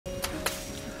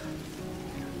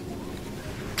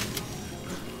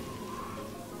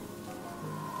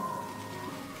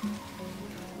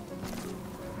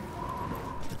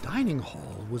dining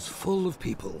hall was full of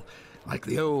people, like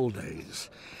the old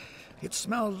days. It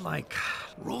smelled like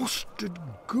roasted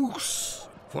goose.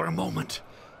 For a moment,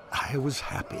 I was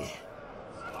happy.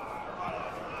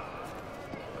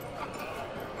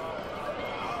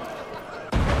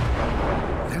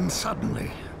 Then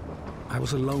suddenly, I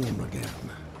was alone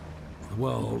again. The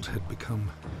world had become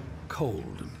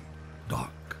cold and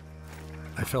dark.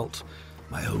 I felt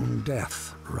my own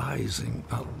death rising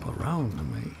up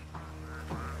around me.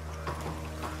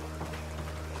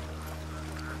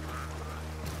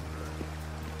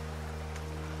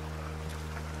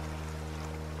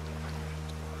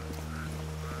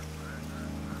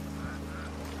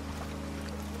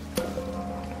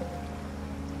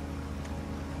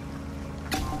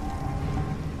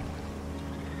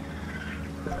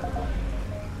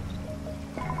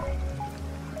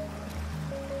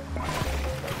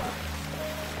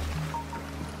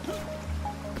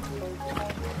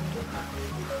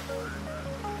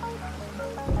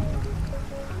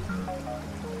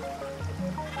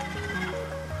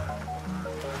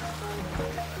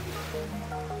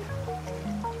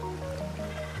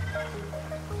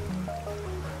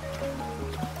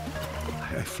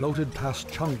 I floated past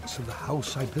chunks of the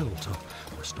house I built,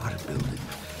 or started building,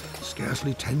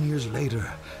 scarcely 10 years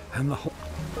later, and the whole...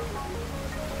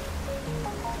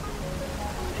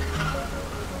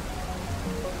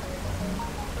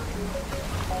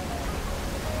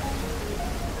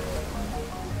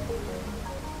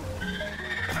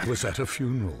 I was at a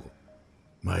funeral.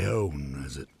 My own,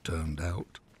 as it turned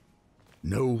out.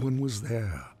 No one was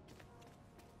there,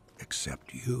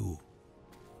 except you.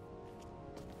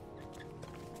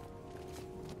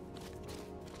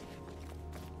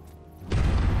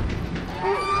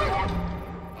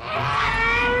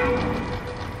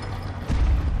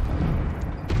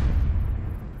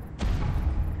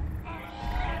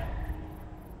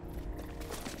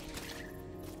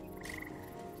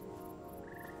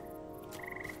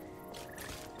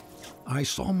 I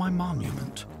saw my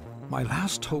monument, my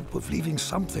last hope of leaving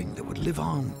something that would live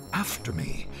on after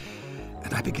me,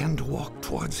 and I began to walk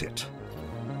towards it.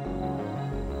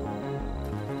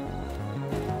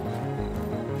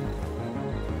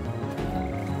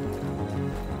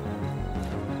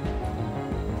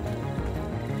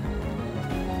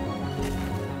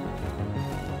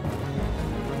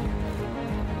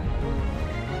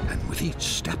 And with each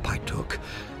step I took,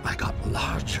 I got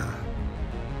larger.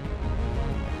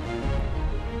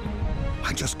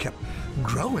 I just kept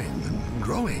growing and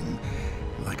growing,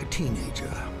 like a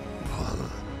teenager.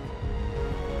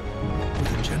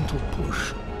 With a gentle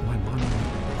push, my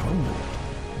monument crumbled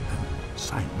and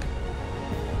sank.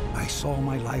 I saw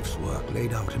my life's work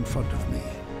laid out in front of me.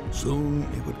 Soon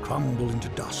it would crumble into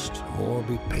dust or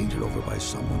be painted over by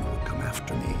someone who would come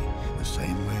after me, the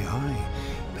same way I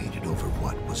painted over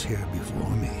what was here before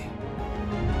me.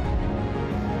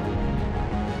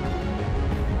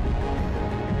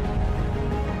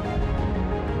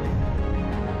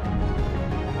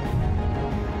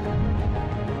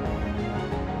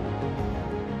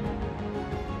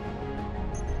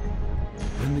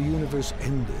 When the universe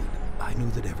ended, I knew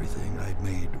that everything I'd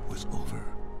made was over.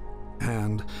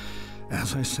 And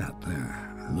as I sat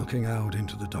there, looking out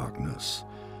into the darkness,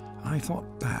 I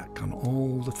thought back on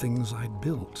all the things I'd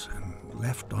built and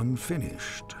left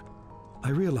unfinished. I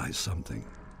realized something.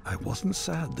 I wasn't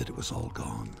sad that it was all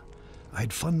gone. I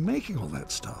had fun making all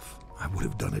that stuff. I would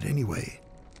have done it anyway.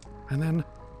 And then,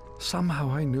 somehow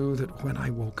I knew that when I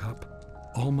woke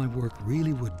up, all my work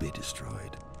really would be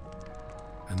destroyed.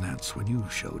 And that's when you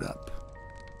showed up.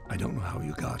 I don't know how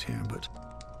you got here, but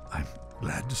I'm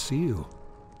glad to see you.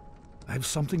 I have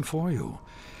something for you.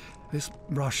 This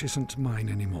brush isn't mine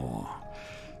anymore.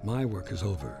 My work is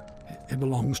over. It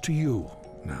belongs to you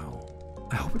now.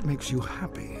 I hope it makes you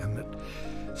happy and that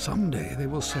someday they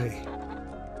will say,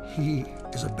 he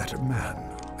is a better man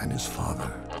than his father.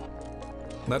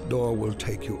 That door will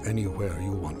take you anywhere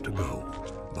you want to go.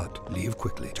 But leave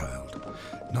quickly, child.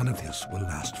 None of this will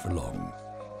last for long.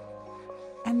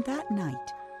 And that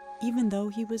night, even though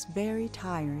he was very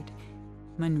tired,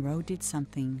 Monroe did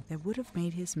something that would have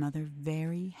made his mother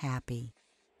very happy.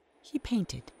 He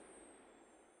painted.